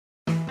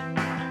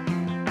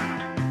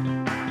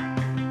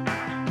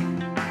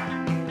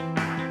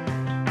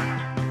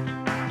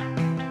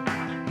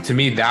to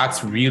me,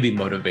 that's really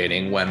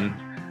motivating when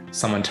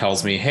someone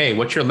tells me, hey,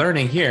 what you're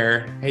learning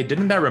here, hey,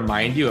 didn't that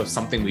remind you of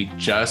something we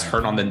just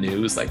heard on the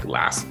news like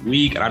last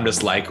week? And I'm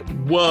just like,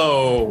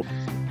 whoa,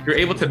 if you're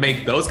able to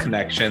make those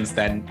connections,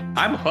 then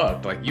I'm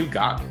hooked. Like, you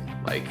got me.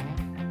 Like,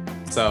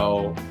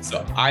 so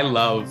I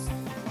love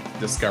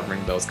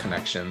discovering those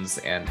connections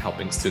and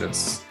helping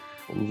students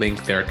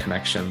link their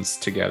connections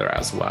together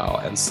as well.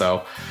 And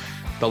so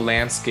the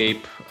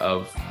landscape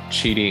of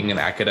cheating and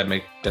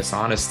academic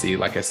dishonesty,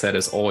 like I said,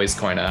 is always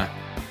going to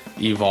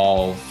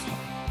evolve.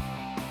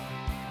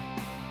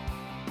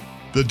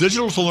 The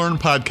Digital to Learn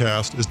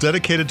podcast is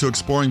dedicated to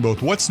exploring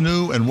both what's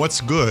new and what's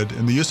good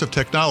in the use of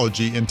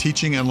technology in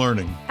teaching and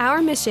learning.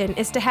 Our mission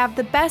is to have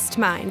the best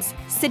minds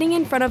sitting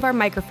in front of our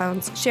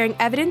microphones, sharing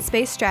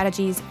evidence-based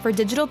strategies for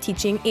digital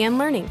teaching and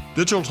learning.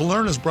 Digital to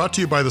Learn is brought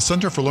to you by the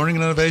Center for Learning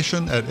and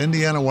Innovation at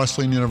Indiana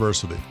Wesleyan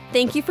University.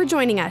 Thank you for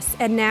joining us.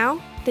 And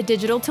now, the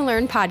Digital to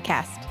Learn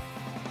podcast.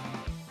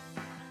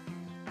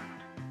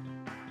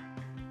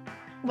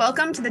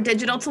 Welcome to the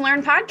Digital to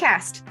Learn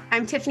podcast.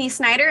 I'm Tiffany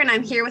Snyder, and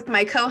I'm here with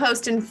my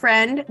co-host and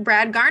friend,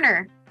 Brad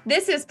Garner.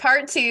 This is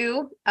part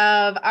 2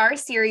 of our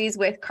series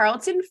with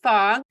Carlton,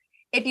 Fong.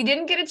 If you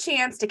didn't get a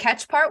chance to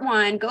catch part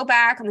 1, go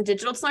back on the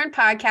Digital to Learn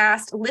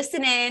podcast,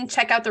 listen in,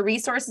 check out the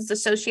resources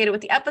associated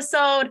with the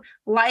episode,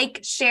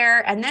 like,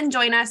 share, and then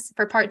join us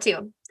for part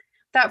 2.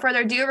 Without further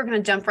ado, we're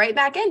going to jump right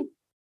back in.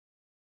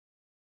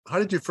 How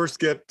did you first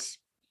get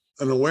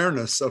an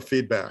awareness of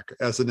feedback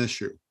as an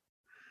issue?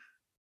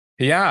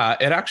 Yeah,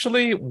 it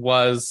actually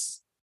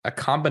was a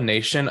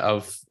combination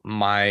of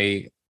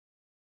my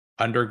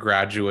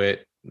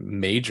undergraduate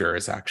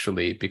majors,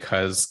 actually,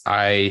 because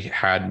I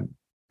had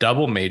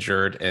double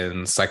majored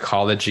in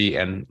psychology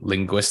and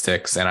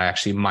linguistics, and I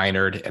actually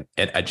minored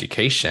in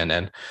education.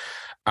 And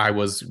I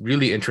was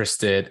really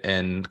interested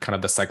in kind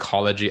of the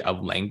psychology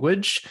of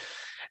language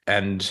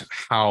and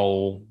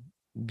how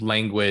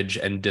language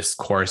and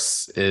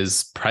discourse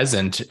is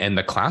present in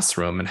the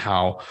classroom and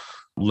how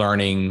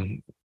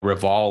learning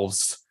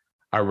revolves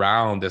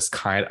around this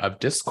kind of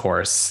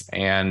discourse.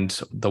 And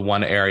the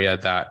one area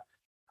that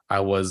I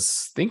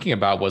was thinking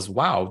about was,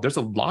 wow, there's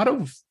a lot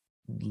of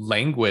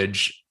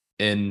language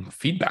in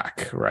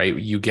feedback, right?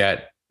 You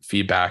get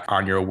feedback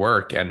on your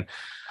work. And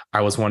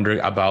I was wondering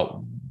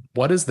about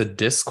what is the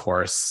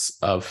discourse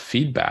of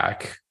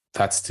feedback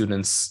that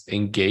students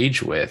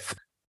engage with,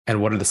 and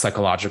what are the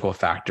psychological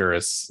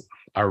factors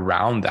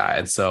around that?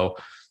 And so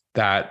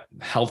that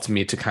helped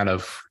me to kind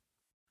of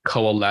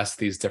coalesce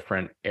these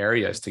different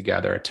areas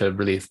together to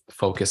really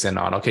focus in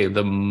on, okay,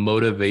 the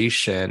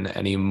motivation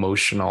and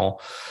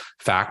emotional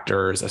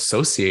factors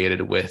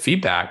associated with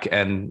feedback,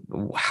 and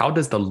how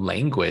does the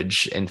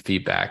language in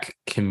feedback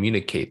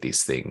communicate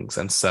these things?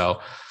 And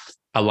so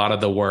a lot of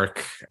the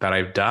work that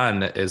I've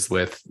done is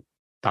with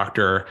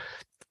Dr.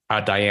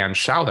 Diane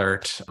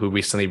Schallert, who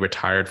recently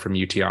retired from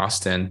UT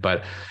Austin,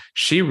 but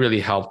she really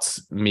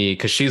helped me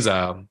because she's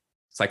a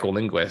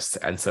psycholinguist.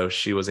 And so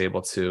she was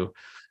able to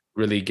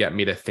really get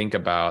me to think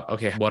about,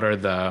 okay, what are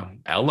the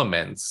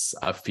elements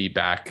of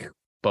feedback,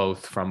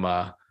 both from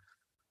a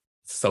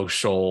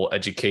social,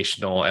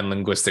 educational, and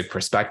linguistic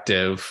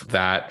perspective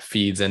that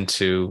feeds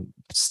into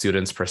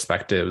students'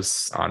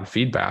 perspectives on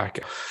feedback.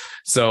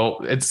 So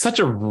it's such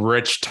a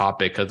rich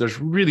topic because there's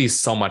really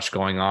so much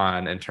going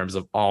on in terms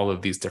of all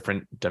of these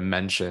different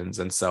dimensions.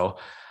 And so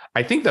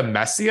I think the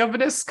messy of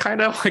it is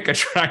kind of like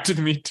attracted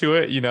me to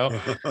it,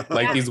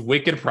 like these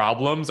wicked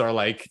problems are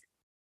like,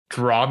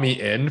 draw me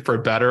in for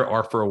better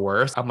or for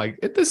worse. I'm like,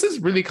 this is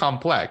really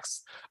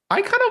complex.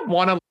 I kind of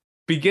want to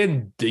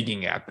begin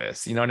digging at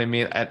this. You know what I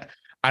mean? And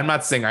I'm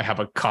not saying I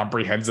have a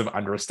comprehensive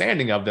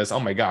understanding of this.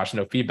 Oh my gosh,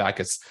 no, feedback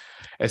is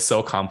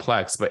so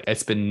complex, but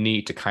it's been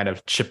neat to kind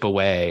of chip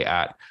away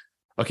at,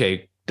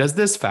 okay, does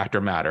this factor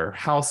matter?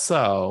 How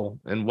so?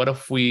 And what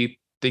if we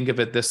think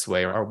of it this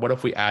way? Or what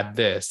if we add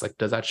this? Like,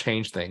 does that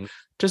change things?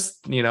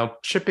 Just,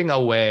 chipping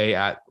away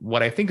at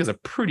what I think is a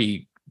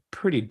pretty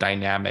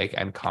dynamic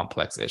and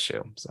complex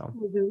issue. So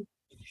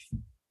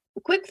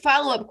A quick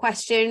follow-up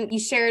question. You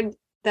shared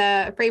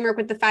the framework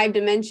with the 5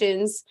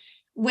 dimensions.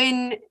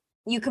 When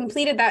you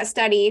completed that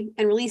study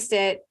and released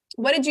it,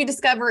 what did you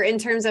discover in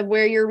terms of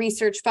where your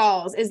research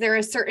falls? Is there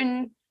a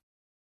certain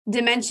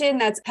dimension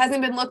that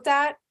hasn't been looked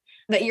at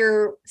that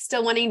you're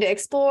still wanting to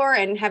explore?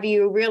 And have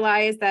you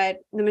realized that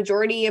the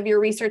majority of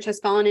your research has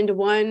fallen into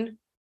one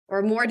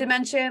or more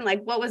dimension?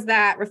 Like, what was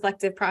that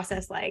reflective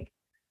process like?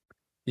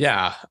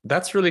 Yeah,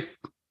 that's really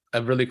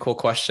a really cool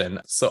question.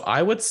 So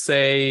I would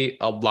say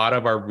a lot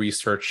of our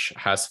research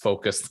has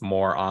focused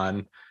more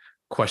on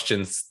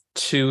questions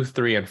 2,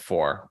 3, and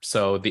 4.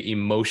 So the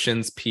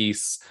emotions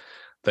piece,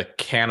 the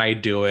can I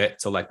do it?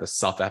 So like the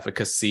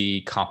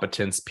self-efficacy,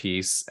 competence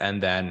piece,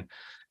 and then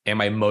am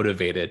I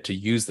motivated to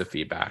use the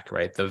feedback,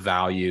 right? The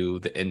value,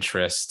 the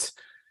interest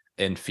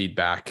in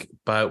feedback.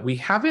 But we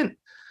haven't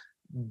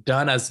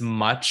done as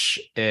much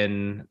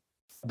in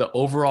the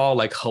overall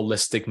like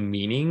holistic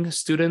meaning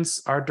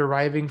students are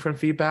deriving from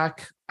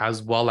feedback,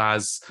 as well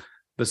as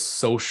the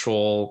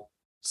social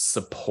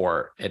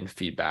support and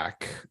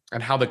feedback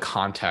and how the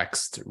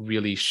context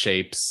really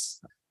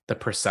shapes the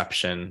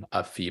perception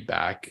of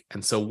feedback.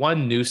 And so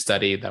one new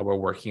study that we're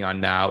working on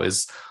now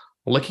is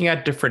looking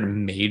at different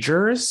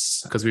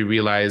majors, because we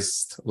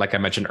realized, like I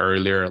mentioned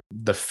earlier,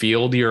 the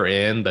field you're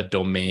in, the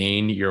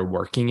domain you're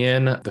working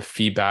in, the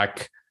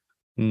feedback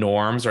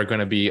norms are going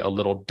to be a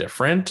little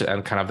different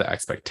and kind of the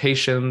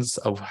expectations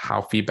of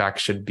how feedback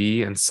should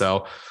be. And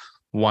so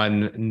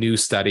one new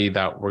study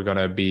that we're going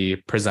to be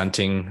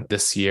presenting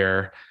this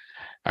year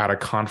at a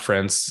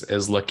conference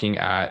is looking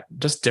at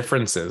just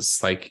differences,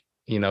 like,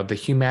 the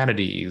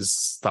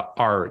humanities, the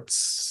arts,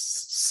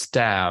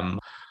 STEM.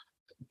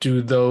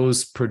 Do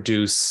those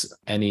produce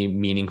any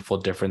meaningful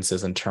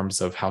differences in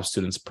terms of how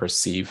students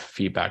perceive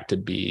feedback to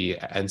be?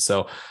 And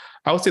so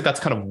I would say that's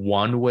kind of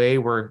one way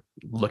we're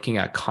looking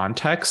at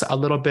context a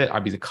little bit.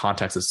 I mean, the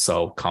context is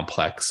so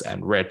complex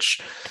and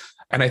rich.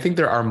 And I think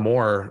there are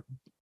more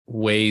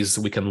ways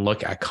we can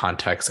look at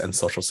context and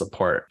social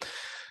support.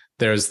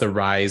 There's the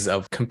rise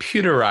of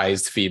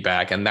computerized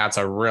feedback, and that's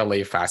a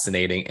really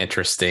fascinating,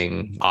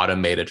 interesting,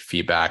 automated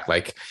feedback.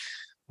 Like,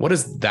 what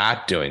is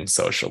that doing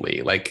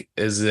socially? Like,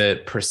 is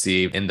it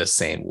perceived in the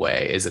same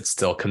way? Is it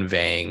still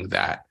conveying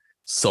that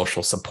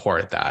social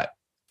support that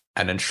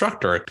an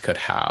instructor could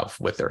have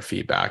with their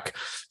feedback?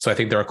 So I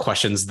think there are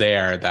questions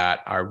there that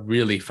are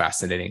really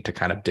fascinating to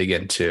kind of dig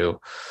into.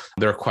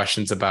 There are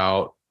questions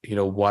about,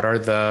 what are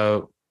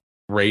the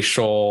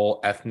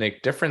racial,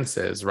 ethnic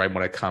differences, right,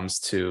 when it comes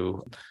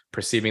to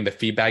perceiving the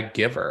feedback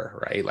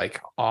giver, right?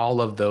 Like all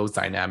of those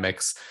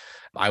dynamics.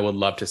 I would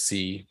love to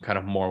see kind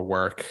of more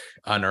work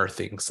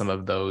unearthing some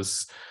of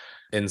those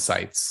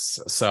insights.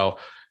 So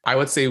I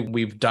would say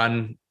we've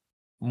done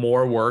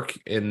more work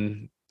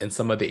in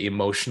some of the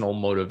emotional,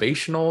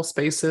 motivational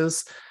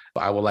spaces.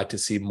 But I would like to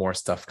see more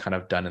stuff kind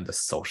of done in the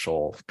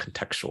social,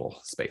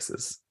 contextual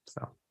spaces.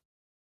 So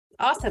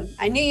awesome.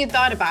 I knew you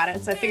thought about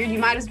it, so I figured you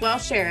might as well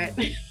share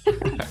it.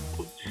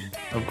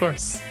 Of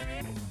course.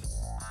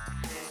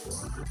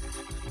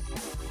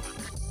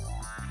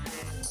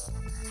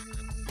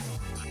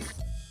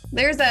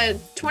 There's a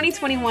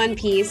 2021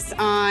 piece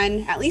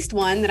on, at least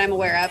one that I'm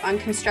aware of, on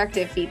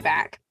constructive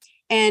feedback.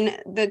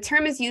 And the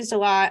term is used a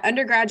lot,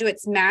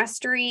 undergraduates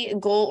mastery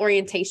goal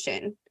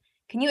orientation.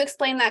 Can you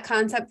explain that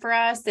concept for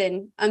us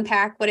and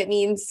unpack what it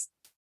means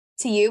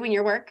to you and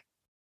your work?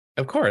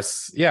 Of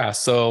course. Yeah.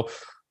 So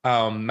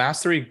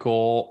mastery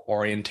goal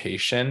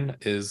orientation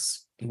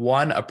is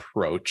one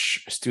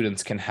approach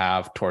students can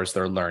have towards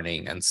their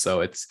learning. And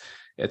so it's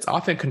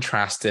often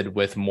contrasted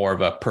with more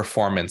of a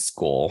performance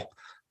goal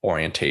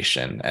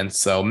orientation. And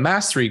so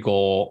mastery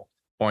goal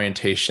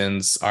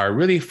orientations are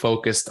really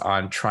focused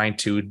on trying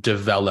to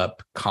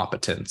develop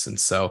competence. And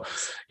so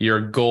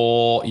your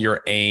goal,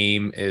 your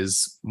aim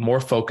is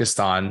more focused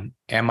on,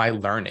 am I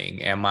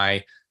learning? Am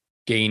I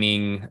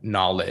gaining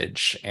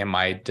knowledge? Am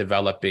I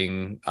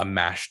developing a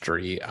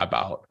mastery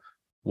about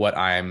what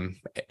I'm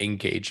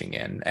engaging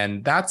in?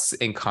 And that's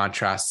in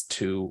contrast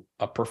to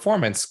a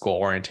performance goal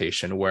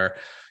orientation where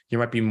you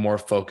might be more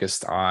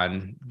focused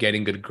on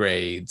getting good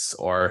grades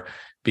or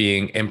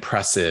being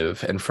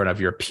impressive in front of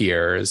your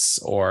peers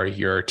or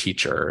your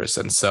teachers.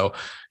 And so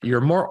you're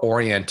more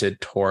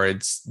oriented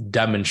towards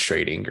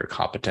demonstrating your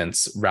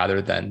competence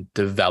rather than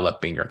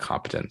developing your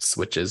competence,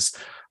 which is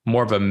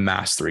more of a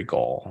mastery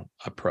goal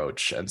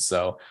approach. And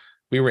so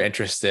we were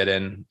interested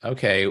in,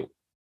 okay,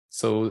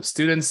 so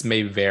students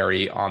may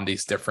vary on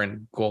these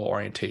different goal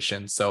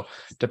orientations. So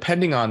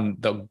depending on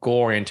the goal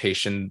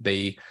orientation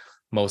they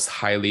most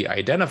highly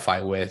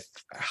identify with,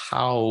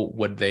 how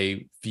would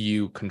they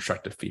view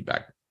constructive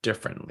feedback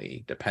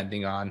differently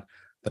depending on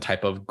the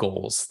type of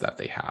goals that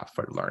they have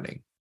for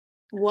learning?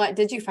 What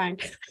did you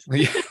find?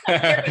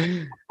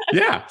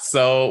 Yeah.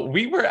 So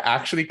we were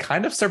actually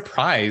kind of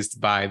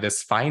surprised by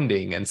this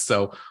finding. And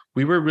so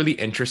we were really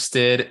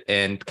interested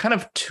in kind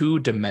of two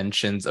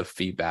dimensions of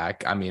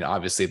feedback. I mean,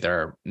 obviously there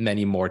are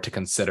many more to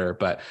consider,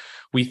 but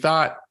we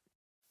thought,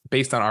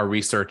 based on our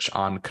research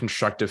on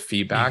constructive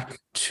feedback,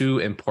 two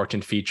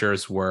important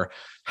features were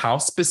how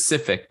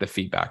specific the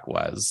feedback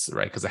was,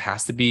 right? Because it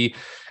has to be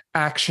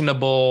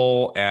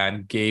actionable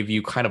and gave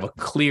you kind of a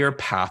clear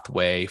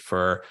pathway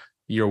for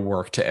your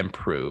work to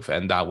improve.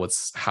 And that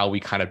was how we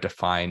kind of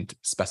defined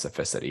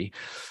specificity.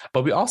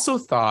 But we also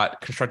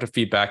thought constructive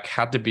feedback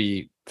had to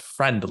be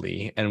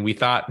friendly. And we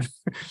thought,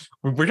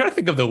 we're trying to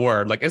think of the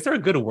word, like, is there a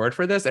good word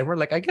for this? And we're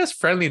like, I guess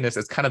friendliness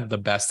is kind of the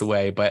best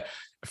way, but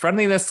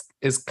friendliness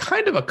is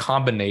kind of a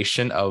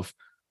combination of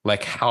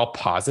like how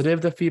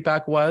positive the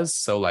feedback was.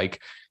 So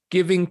like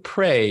giving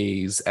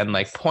praise and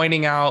like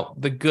pointing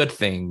out the good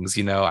things.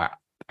 I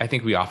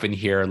think we often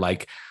hear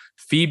like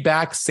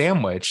feedback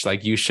sandwich,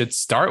 like you should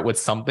start with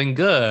something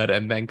good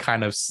and then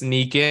kind of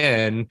sneak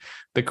in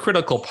the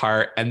critical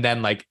part and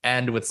then like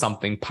end with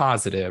something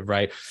positive,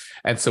 right?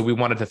 And so we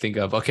wanted to think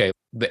of, okay,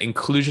 the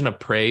inclusion of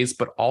praise,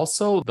 but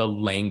also the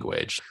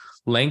language.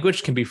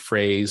 Language can be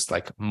phrased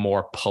like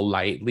more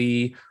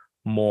politely,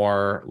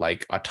 more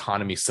like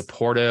autonomy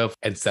supportive,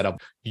 instead of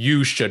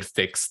you should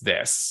fix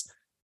this.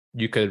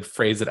 you could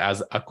phrase it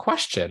as a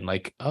question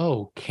like,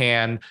 oh,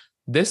 can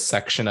this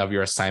section of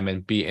your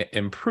assignment be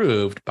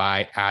improved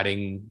by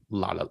adding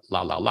la la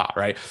la la la,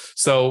 right?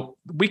 So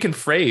we can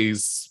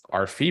phrase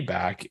our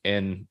feedback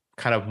in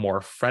kind of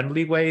more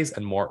friendly ways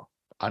and more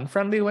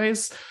unfriendly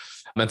ways.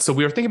 And so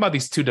we were thinking about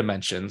these two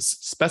dimensions,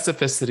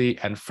 specificity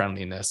and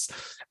friendliness.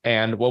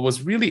 And what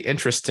was really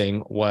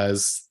interesting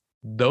was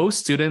those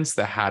students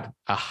that had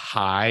a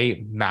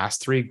high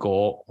mastery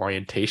goal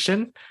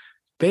orientation,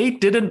 they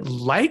didn't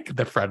like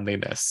the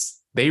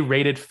friendliness. They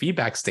rated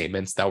feedback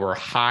statements that were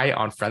high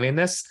on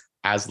friendliness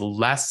as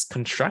less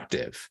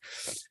constructive.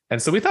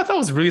 And so we thought that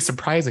was really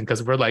surprising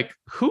because we're like,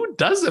 who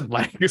doesn't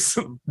like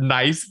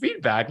nice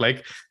feedback?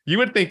 Like you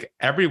would think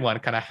everyone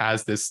kind of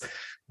has this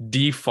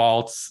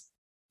default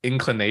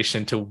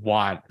inclination to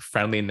want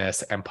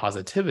friendliness and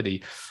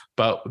positivity.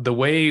 But the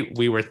way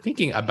we were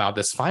thinking about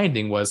this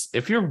finding was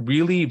if you're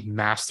really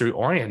mastery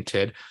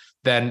oriented,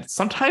 then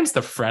sometimes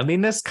the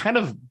friendliness kind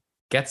of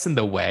gets in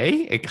the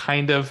way. It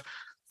kind of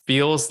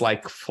feels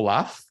like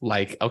fluff,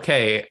 like,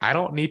 okay, I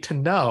don't need to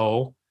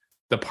know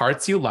the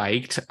parts you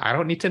liked. I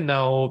don't need to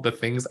know the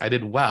things I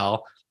did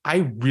well.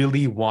 I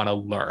really want to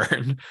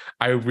learn.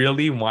 I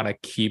really want to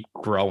keep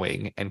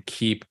growing and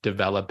keep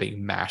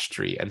developing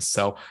mastery. And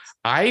so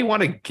I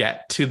want to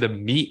get to the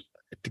meat,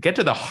 to get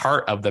to the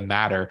heart of the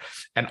matter.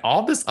 And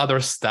all this other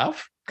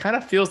stuff kind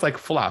of feels like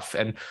fluff.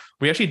 And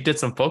we actually did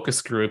some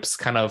focus groups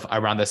kind of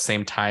around the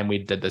same time we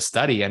did the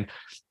study. And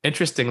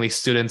interestingly,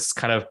 students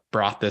kind of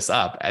brought this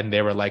up and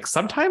they were like,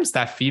 sometimes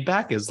that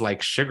feedback is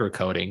like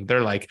sugarcoating.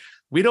 They're like,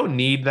 we don't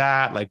need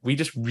that. Like, we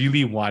just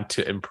really want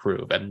to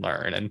improve and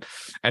learn.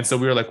 And so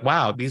we were like,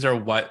 wow, these are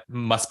what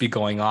must be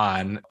going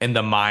on in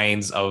the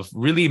minds of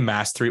really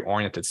mastery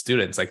oriented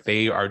students. Like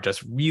they are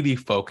just really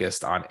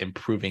focused on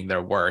improving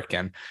their work.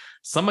 And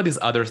some of these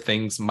other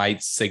things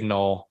might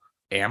signal,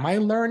 am I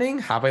learning?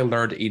 Have I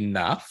learned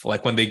enough?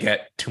 Like when they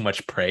get too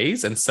much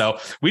praise. And so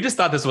we just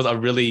thought this was a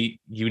really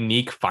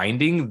unique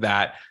finding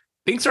that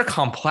things are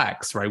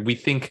complex, right? We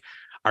think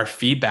our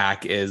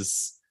feedback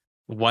is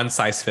one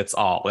size fits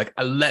all. Like,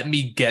 let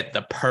me get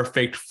the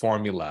perfect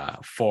formula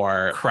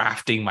for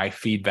crafting my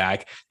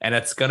feedback, and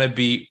it's going to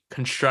be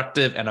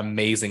constructive and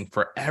amazing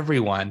for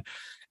everyone.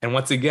 And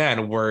once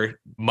again, we're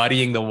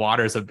muddying the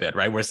waters a bit,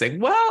 right? We're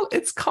saying, well,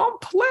 it's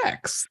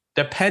complex.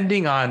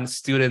 Depending on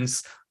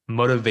students'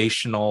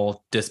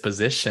 motivational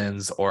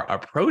dispositions or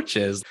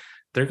approaches,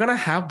 they're going to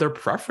have their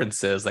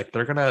preferences. Like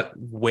they're going to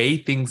weigh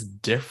things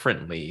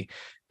differently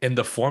in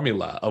the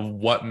formula of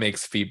what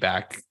makes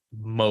feedback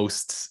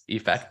most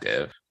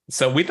effective.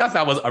 So we thought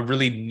that was a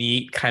really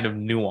neat kind of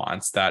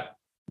nuance that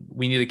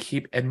we need to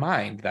keep in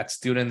mind, that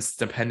students,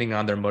 depending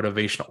on their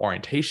motivational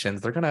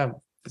orientations, they're going to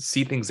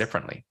see things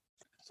differently.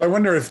 So I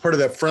wonder if part of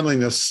that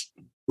friendliness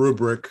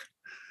rubric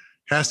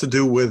has to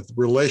do with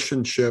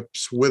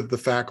relationships with the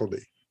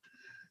faculty,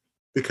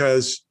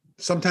 because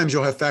sometimes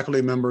you'll have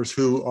faculty members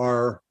who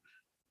are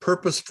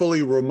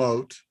purposefully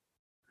remote,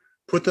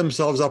 put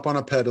themselves up on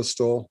a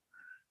pedestal,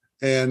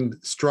 and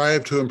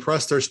strive to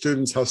impress their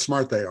students how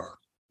smart they are.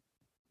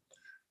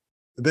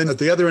 Then at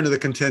the other end of the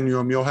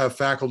continuum, you'll have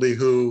faculty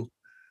who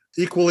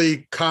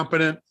equally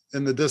competent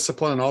in the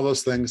discipline and all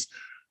those things,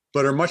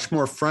 but are much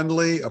more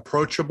friendly,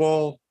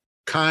 approachable,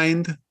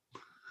 kind,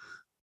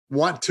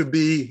 want to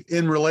be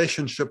in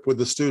relationship with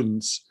the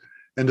students.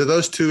 And do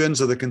those two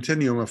ends of the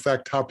continuum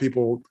affect how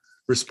people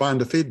respond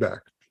to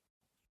feedback?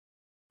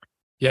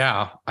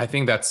 Yeah, I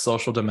think that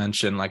social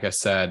dimension, like I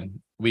said,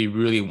 we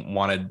really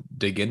want to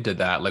dig into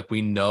that. Like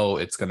we know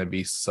it's going to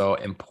be so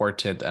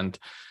important. And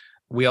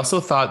we also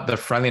thought the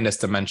friendliness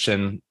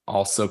dimension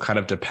also kind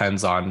of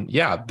depends on,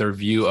 their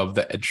view of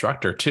the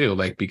instructor too.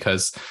 Like,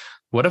 because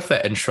what if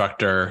the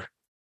instructor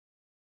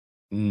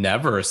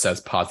never says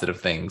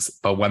positive things,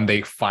 but when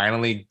they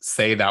finally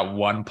say that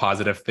one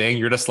positive thing,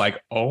 you're just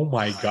like, oh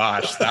my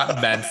gosh, that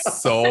meant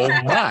so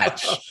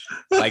much.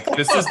 Like,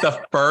 this is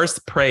the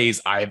first praise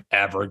I've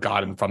ever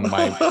gotten from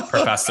my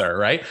professor,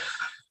 right?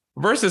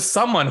 Versus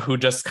someone who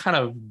just kind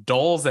of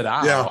doles it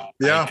out.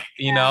 Yeah. Like,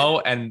 you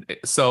know, and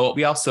so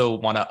we also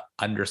want to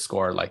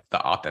underscore like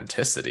the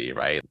authenticity,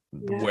 right?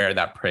 Yeah. Where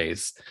that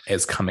praise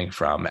is coming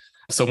from.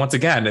 So once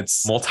again,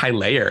 it's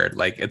multi-layered.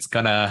 Like it's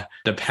going to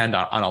depend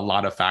on a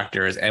lot of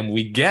factors. And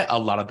we get a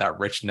lot of that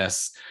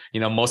richness. You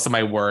know, most of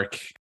my work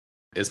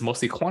is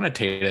mostly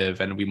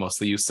quantitative and we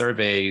mostly use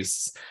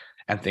surveys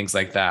and things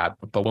like that.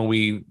 But when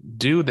we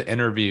do the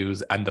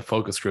interviews and the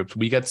focus groups,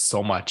 we get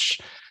so much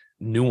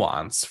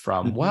nuance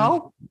from,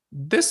 well,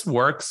 this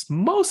works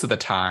most of the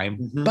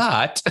time,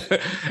 but,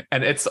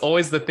 and it's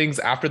always the things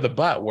after the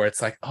but where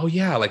it's like, oh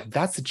yeah, like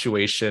that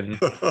situation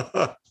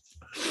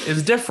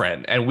is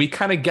different. And we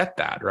kind of get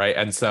that, right?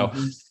 And so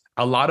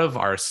a lot of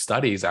our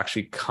studies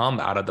actually come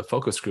out of the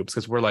focus groups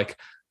because we're like,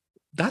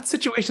 that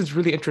situation is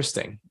really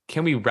interesting.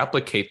 Can we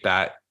replicate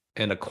that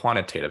in a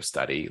quantitative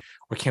study?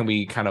 Or can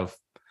we kind of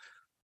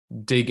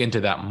dig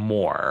into that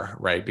more,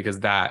 right? Because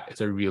that is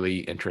a really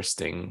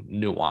interesting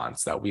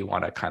nuance that we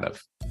want to kind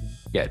of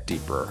get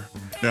deeper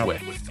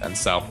with. And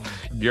so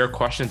your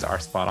questions are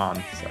spot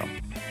on. So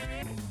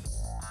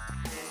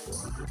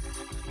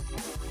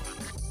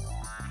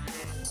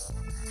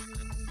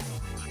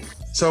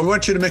So I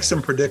want you to make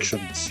some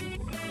predictions.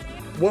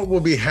 What will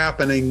be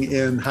happening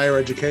in higher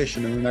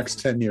education in the next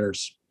 10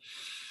 years?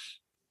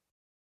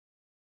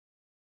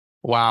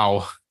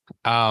 Wow.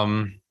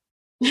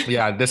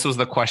 Yeah, this was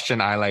the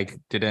question I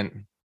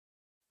didn't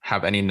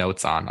have any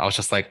notes on. I was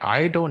just like,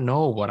 I don't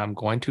know what I'm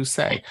going to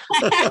say.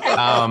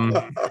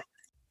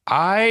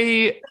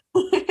 I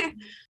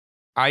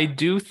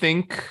do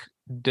think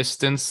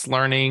distance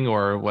learning,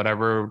 or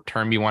whatever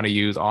term you want to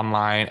use,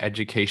 online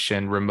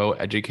education,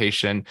 remote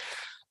education,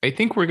 I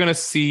think we're going to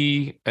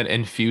see an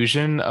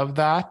infusion of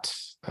that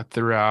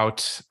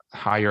throughout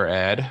higher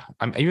ed.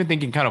 I'm even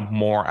thinking kind of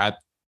more at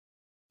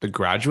the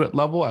graduate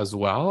level as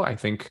well. I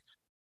think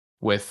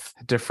with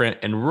different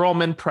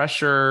enrollment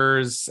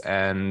pressures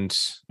and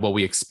what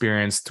we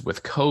experienced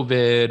with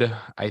COVID,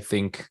 I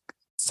think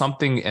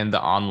something in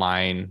the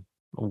online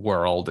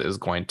world is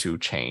going to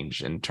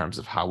change in terms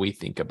of how we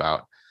think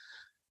about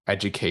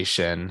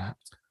education.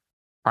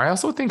 I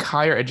also think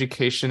higher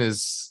education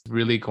is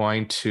really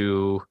going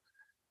to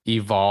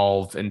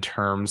evolve in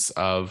terms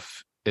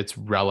of its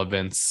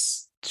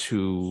relevance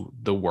to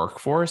the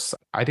workforce.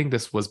 I think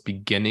this was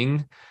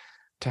beginning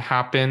to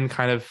happen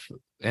kind of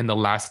in the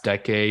last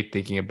decade,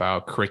 thinking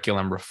about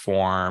curriculum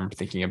reform,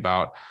 thinking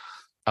about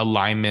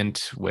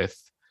alignment with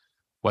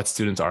what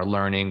students are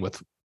learning,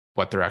 with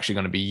what they're actually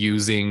going to be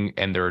using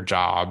in their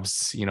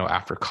jobs,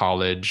 after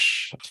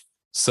college.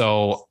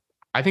 So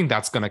I think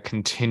that's going to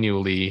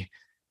continually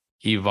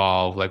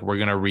evolve. Like, we're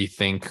going to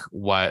rethink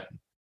what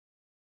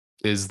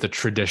is the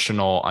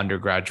traditional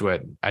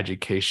undergraduate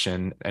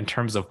education in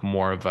terms of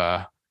more of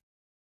a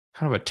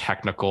kind of a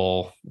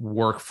technical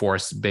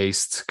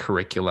workforce-based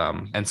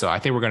curriculum. And so I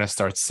think we're going to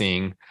start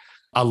seeing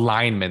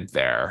alignment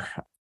there.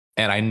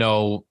 And I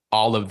know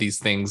all of these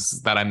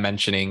things that I'm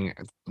mentioning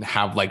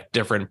have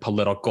different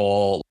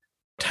political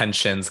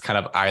tensions kind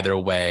of either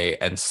way.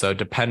 And so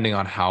depending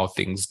on how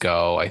things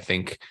go, I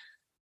think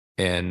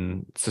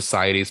in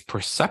society's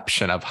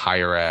perception of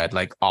higher ed,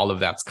 all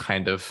of that's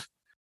kind of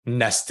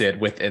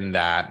nested within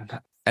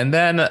that. And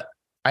then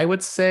I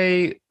would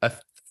say a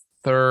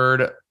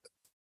third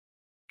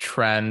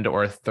trend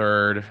or a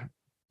third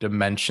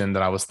dimension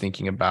that I was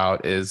thinking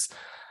about is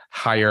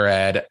higher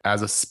ed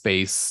as a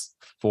space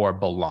for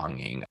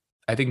belonging.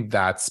 I think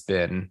that's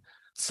been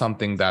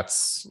something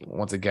that's,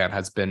 once again,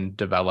 has been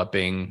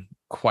developing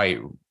quite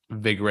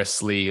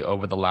vigorously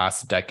over the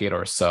last decade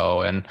or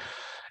so. And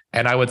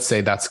I would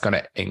say that's going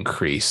to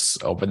increase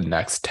over the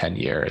next 10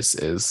 years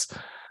is,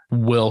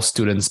 will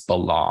students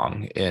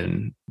belong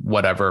in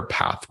whatever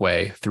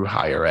pathway through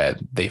higher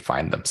ed they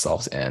find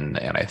themselves in?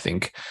 And I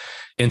think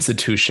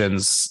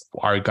institutions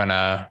are going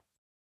to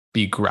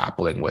be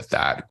grappling with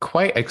that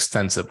quite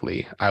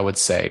extensively, I would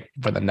say,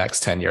 for the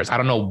next 10 years. I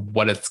don't know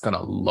what it's going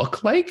to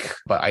look like,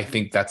 but I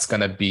think that's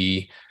going to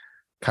be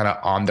kind of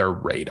on their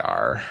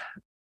radar.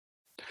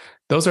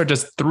 Those are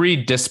just three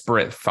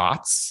disparate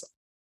thoughts.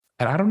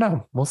 And I don't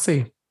know. We'll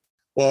see.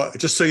 Well,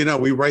 just so you know,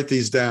 we write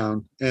these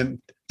down. And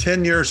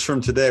 10 years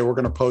from today, we're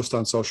going to post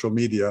on social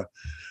media.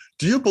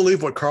 Do you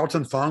believe what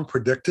Carlton Fong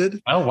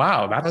predicted? Oh,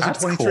 wow.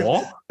 That's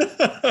cool.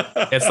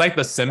 It's like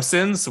The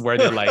Simpsons where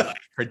they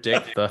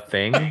predict the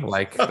thing.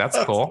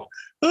 That's cool.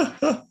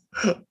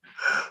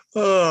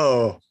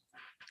 Oh,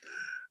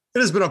 it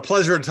has been a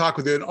pleasure to talk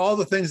with you. And all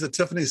the things that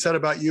Tiffany said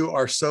about you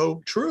are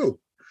so true.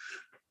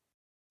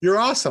 You're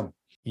awesome.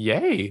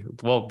 Yay.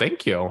 Well,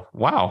 thank you.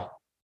 Wow.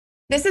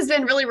 This has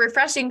been really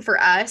refreshing for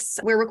us.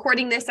 We're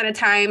recording this at a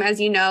time,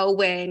 as you know,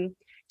 when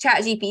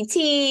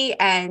ChatGPT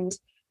and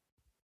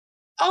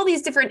all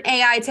these different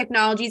AI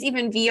technologies,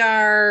 even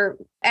VR,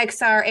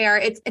 XR, AR,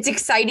 it's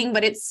exciting,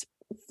 but it's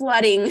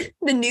flooding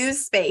the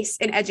news space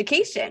in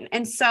education.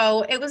 And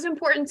so it was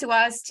important to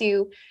us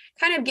to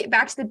kind of get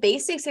back to the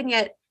basics, and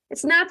yet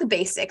it's not the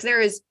basics.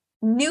 There is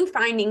new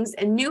findings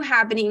and new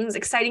happenings,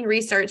 exciting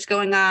research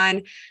going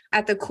on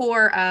at the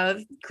core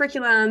of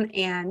curriculum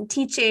and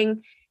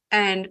teaching.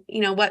 And,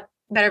 what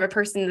better of a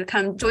person to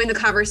come join the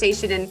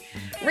conversation and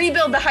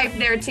rebuild the hype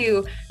there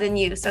too than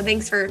you. So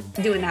thanks for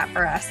doing that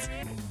for us.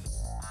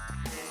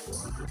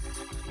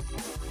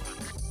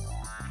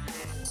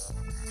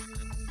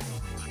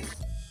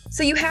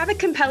 So you have a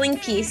compelling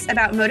piece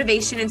about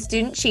motivation and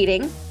student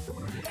cheating.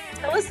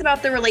 Tell us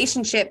about the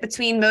relationship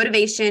between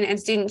motivation and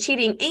student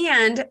cheating,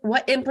 and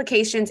what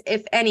implications,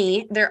 if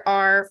any, there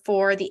are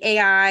for the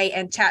AI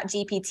and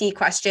ChatGPT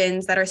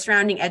questions that are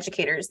surrounding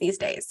educators these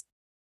days.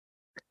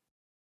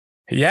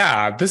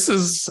 Yeah, this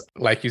is,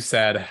 like you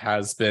said,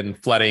 has been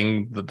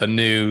flooding the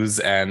news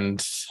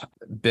and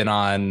been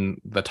on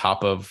the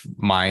top of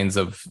minds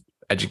of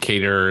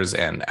educators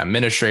and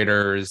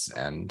administrators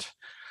and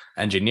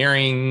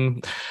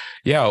engineering.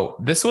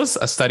 This was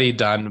a study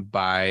done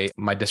by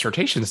my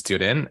dissertation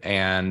student,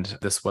 and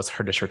this was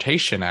her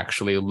dissertation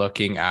actually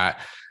looking at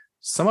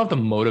some of the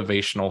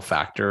motivational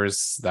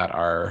factors that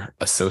are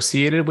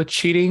associated with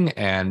cheating.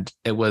 And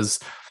it was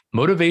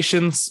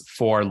motivations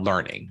for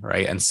learning,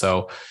 right? And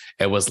so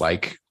it was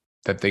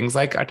the things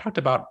I talked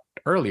about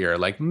earlier,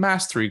 like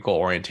mastery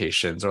goal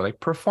orientations or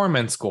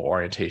performance goal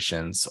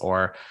orientations,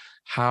 or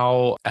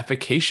how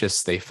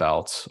efficacious they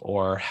felt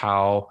or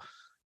how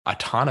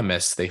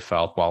autonomous they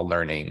felt while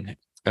learning.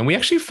 And we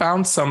actually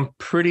found some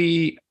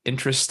pretty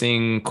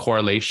interesting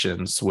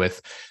correlations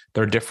with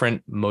their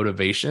different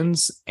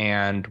motivations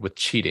and with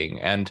cheating.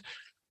 And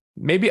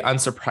maybe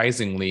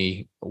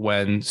unsurprisingly,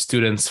 when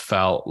students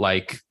felt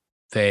like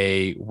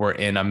they were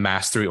in a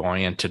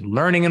mastery-oriented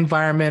learning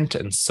environment,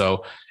 and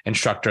so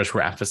instructors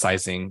were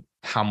emphasizing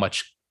how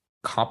much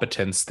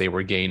competence they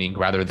were gaining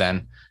rather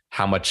than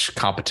how much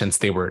competence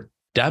they were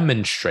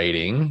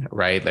demonstrating,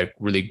 right? Like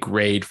really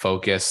grade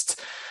focused.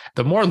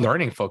 The more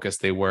learning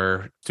focused they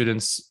were,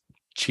 students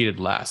cheated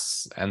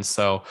less. And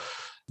so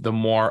the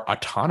more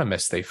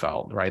autonomous they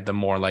felt, right? The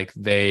more like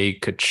they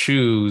could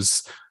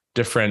choose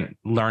different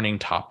learning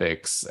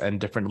topics and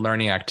different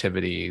learning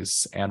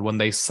activities. And when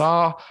they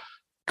saw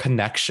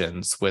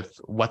connections with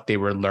what they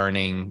were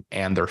learning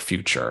and their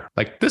future,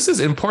 like this is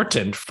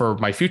important for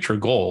my future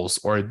goals,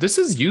 or this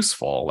is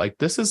useful, like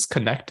this is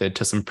connected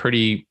to some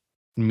pretty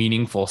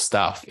meaningful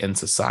stuff in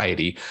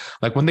society.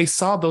 Like when they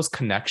saw those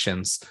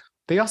connections,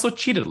 they also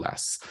cheated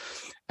less.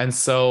 And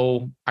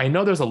so I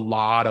know there's a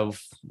lot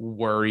of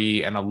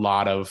worry and a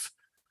lot of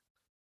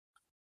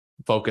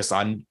focus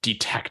on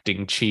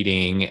detecting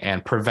cheating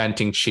and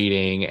preventing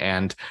cheating.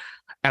 And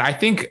I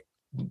think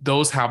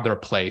those have their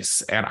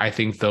place. And I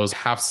think those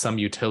have some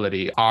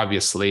utility,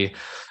 obviously.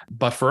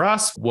 But for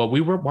us, what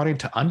we were wanting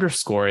to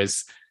underscore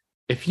is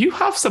if you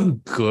have some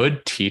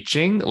good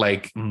teaching,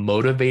 like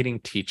motivating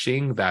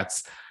teaching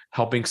that's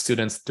helping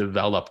students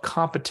develop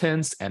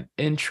competence and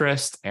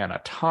interest and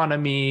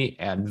autonomy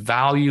and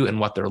value in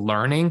what they're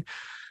learning,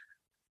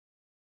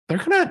 they're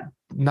going to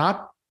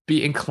not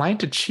be inclined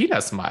to cheat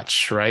as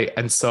much, right?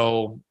 And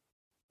so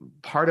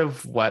part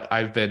of what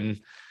I've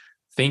been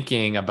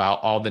thinking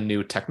about all the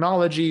new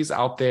technologies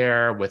out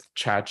there with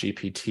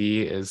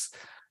ChatGPT is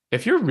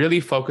if you're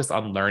really focused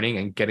on learning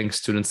and getting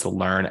students to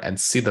learn and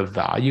see the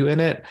value in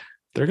it,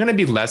 they're going to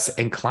be less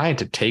inclined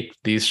to take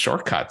these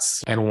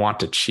shortcuts and want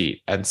to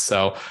cheat. And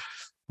so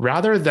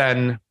rather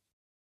than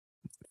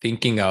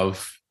thinking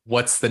of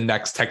what's the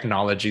next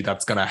technology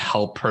that's going to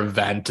help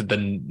prevent the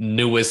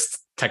newest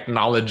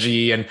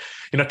technology, and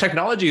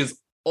technology is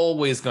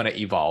always going to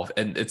evolve,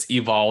 and it's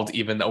evolved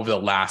even over the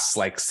last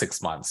like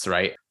 6 months,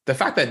 right? The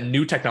fact that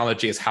new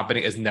technology is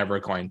happening is never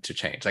going to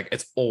change. Like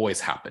it's always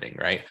happening,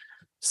 right?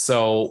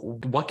 So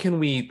what can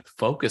we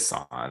focus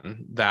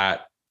on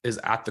that is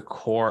at the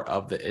core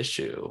of the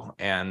issue?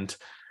 And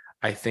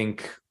I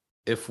think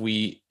if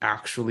we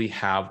actually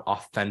have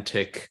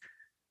authentic,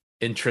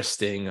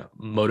 interesting,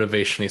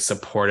 motivationally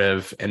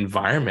supportive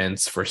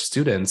environments for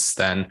students,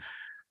 then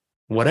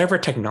whatever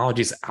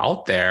technology is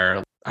out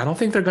there, I don't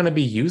think they're going to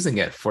be using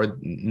it for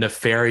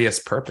nefarious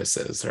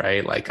purposes,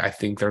 right? Like I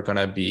think they're going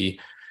to be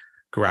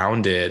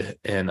grounded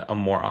in a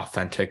more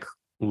authentic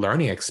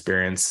learning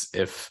experience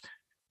if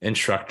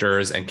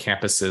instructors and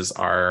campuses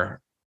are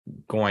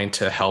going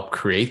to help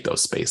create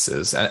those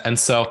spaces. And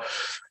so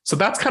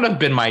that's kind of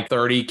been my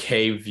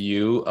 30K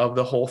view of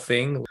the whole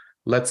thing.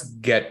 Let's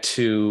get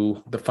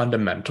to the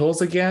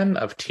fundamentals again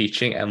of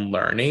teaching and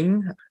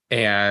learning,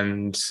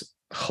 and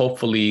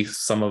hopefully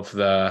some of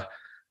the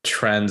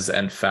trends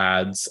and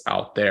fads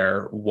out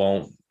there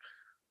won't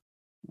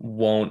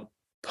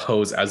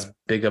pose as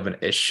big of an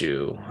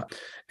issue.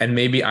 And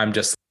maybe I'm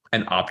just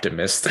an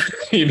optimist,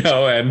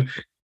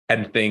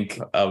 and think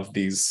of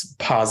these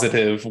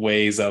positive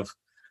ways of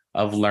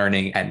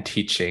learning and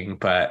teaching.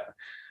 But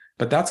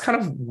that's kind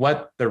of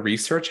what the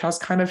research has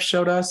kind of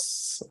showed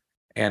us,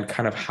 and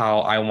kind of how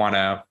I want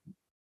to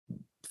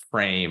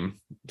frame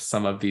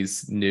some of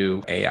these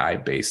new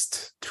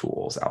AI-based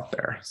tools out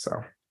there.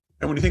 So,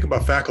 and when you think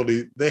about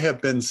faculty, they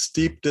have been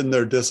steeped in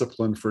their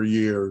discipline for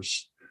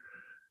years,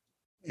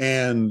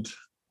 and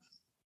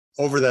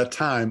over that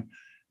time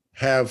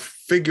have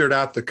figured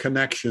out the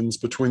connections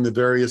between the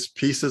various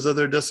pieces of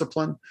their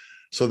discipline.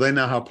 So they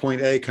know how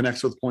point A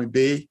connects with point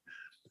B.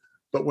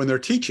 But when they're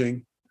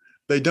teaching,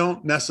 they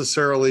don't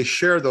necessarily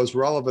share those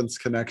relevance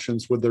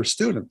connections with their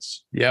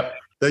students. Yep.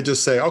 They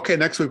just say, okay,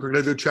 next week we're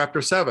going to do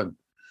chapter 7,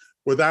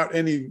 without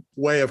any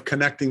way of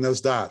connecting those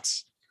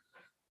dots.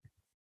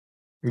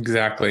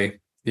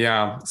 Exactly.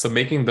 Yeah. So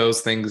making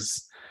those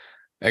things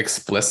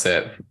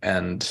explicit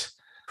and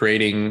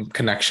creating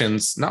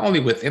connections, not only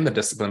within the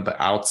discipline, but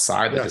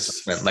outside the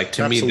discipline. Like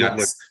to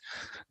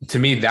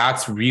me,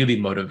 that's really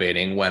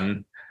motivating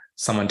when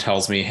someone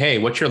tells me, hey,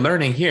 what you're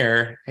learning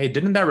here, hey,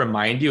 didn't that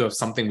remind you of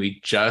something we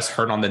just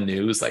heard on the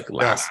news like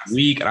last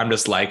week? And I'm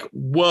just like,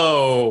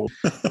 whoa,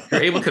 if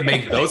you're able to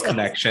make those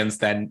connections,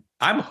 then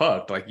I'm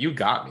hooked. Like you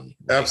got me.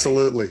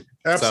 Absolutely.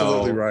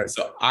 Absolutely right.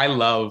 So I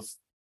love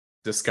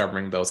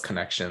discovering those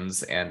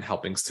connections and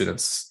helping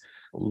students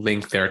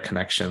link their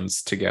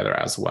connections together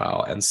as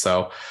well. And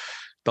so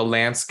the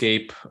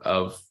landscape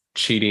of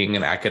cheating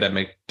and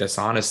academic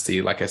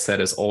dishonesty, like I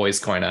said, is always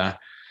going to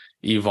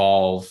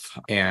evolve.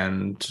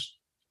 And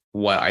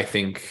what I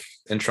think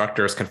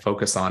instructors can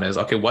focus on is,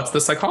 okay, what's the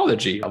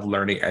psychology of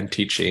learning and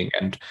teaching,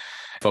 and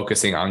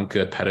focusing on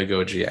good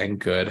pedagogy and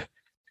good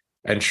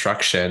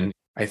instruction.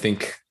 I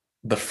think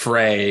the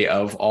fray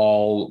of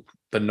all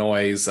the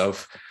noise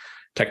of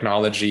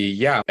technology,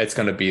 yeah, it's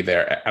going to be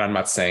there. And I'm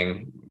not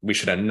saying we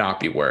should not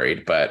be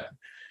worried, but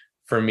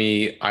for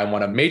me, I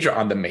want to major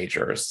on the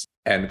majors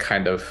and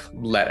kind of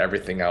let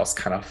everything else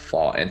kind of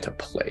fall into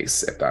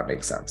place, if that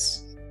makes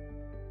sense.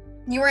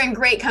 You were in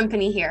great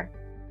company here.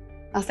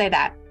 I'll say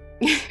that.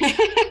 We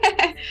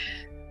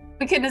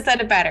couldn't have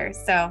said it better.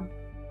 So,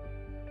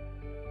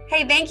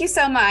 hey, thank you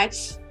so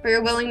much for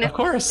your willingness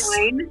to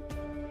join.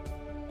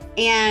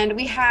 And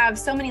we have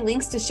so many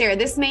links to share.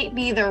 This may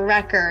be the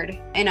record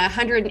in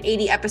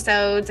 180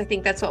 episodes. I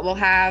think that's what we'll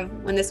have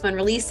when this one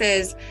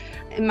releases.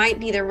 It might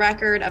be the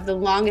record of the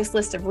longest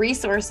list of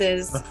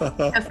resources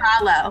to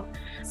follow.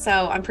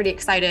 So I'm pretty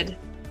excited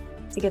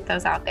to get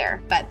those out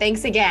there. But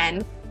thanks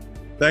again.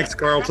 Thanks,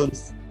 Carlton.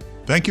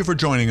 Thank you for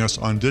joining us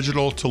on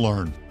Digital to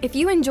Learn. If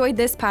you enjoyed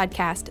this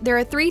podcast, there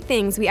are 3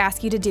 things we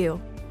ask you to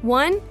do.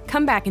 1,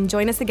 come back and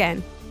join us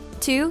again.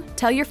 2,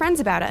 tell your friends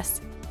about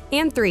us.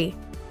 And 3,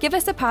 give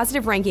us a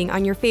positive ranking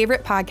on your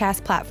favorite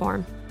podcast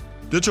platform.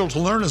 Digital to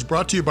Learn is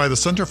brought to you by the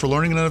Center for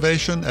Learning and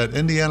Innovation at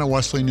Indiana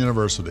Wesleyan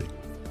University.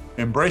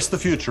 Embrace the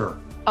future.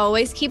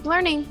 Always keep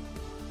learning.